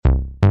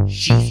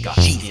She's got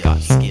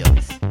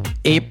skills.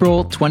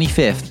 April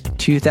 25th,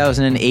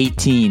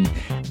 2018.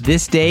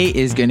 This day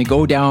is going to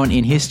go down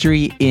in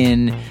history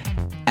in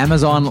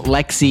Amazon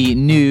Lexi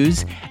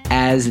news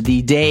as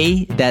the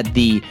day that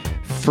the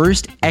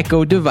first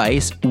Echo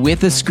device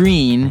with a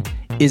screen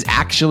is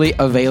actually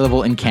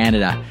available in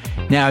Canada.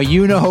 Now,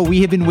 you know,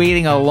 we have been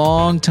waiting a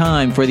long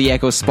time for the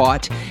Echo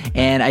Spot,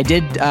 and I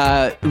did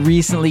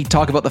recently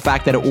talk about the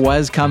fact that it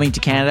was coming to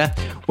Canada.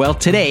 Well,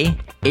 today,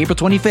 April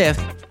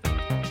 25th,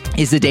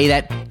 is the day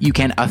that you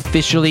can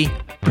officially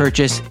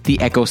purchase the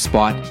Echo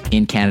Spot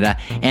in Canada.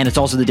 And it's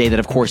also the day that,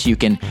 of course, you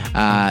can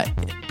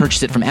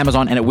purchase it from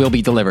Amazon and it will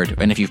be delivered.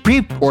 And if you've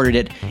pre-ordered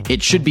it,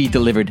 it should be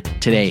delivered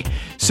today.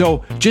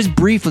 So just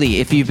briefly,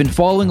 if you've been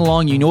following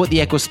along, you know what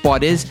the Echo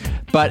Spot is,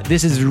 but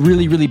this is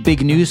really, really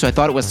big news. So I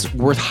thought it was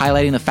worth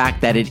highlighting the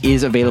fact that it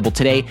is available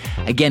today.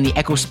 Again, the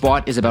Echo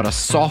Spot is about a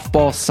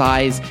softball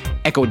size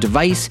Echo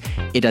device.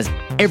 It does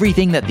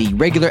everything that the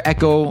regular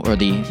Echo or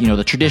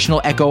the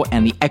traditional Echo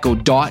and the Echo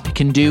Dot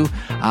can do.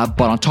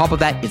 But on top of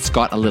that, it's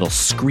got a little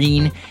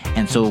screen.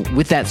 And so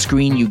with that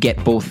screen, you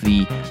get both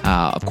the,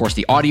 of course,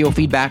 the audio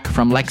feedback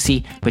from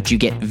Lexi, but you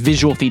get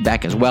visual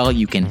feedback as well.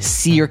 You can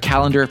see your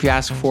calendar if you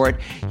ask for it.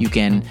 You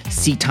can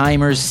see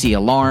timers, see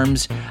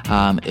alarms.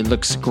 It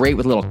looks great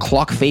with little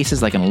clock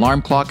faces like an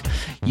alarm clock.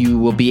 You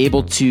will be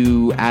able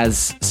to,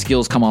 as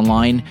skills come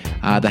online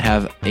that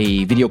have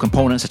a video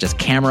component such as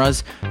cameras,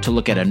 to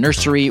look at a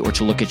nursery or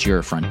to look at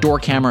your front door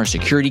camera or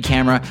security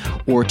camera,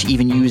 or to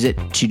even use it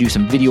to do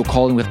some video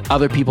calling with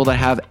other people that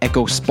have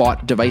Echo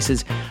Spot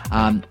devices.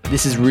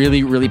 This is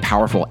really, really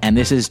powerful, and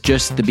this is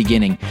just the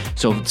beginning.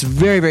 So it's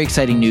very, very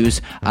exciting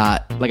news.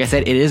 Like I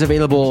said, it is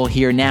available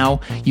here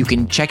now. You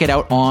can check it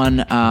out on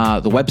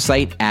the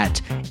website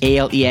at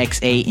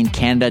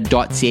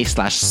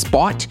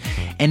alexaincanada.ca/spot.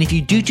 And if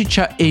you do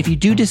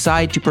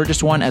decide to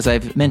purchase one, as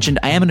I've mentioned,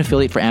 I am an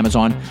affiliate for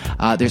Amazon.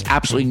 There's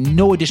absolutely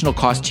no additional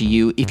cost to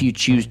you if you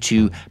choose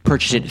to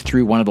purchase it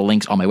through one of the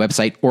links on my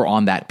website or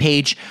on that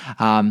page.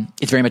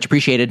 It's very much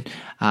appreciated.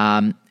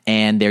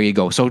 And there you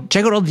go. So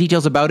check out all the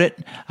details about it.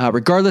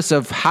 Regardless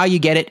of how you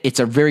get it, it's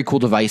a very cool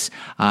device.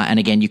 And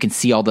again, you can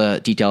see all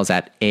the details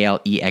at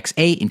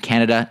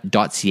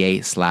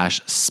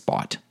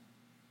alexaincanada.ca/spot.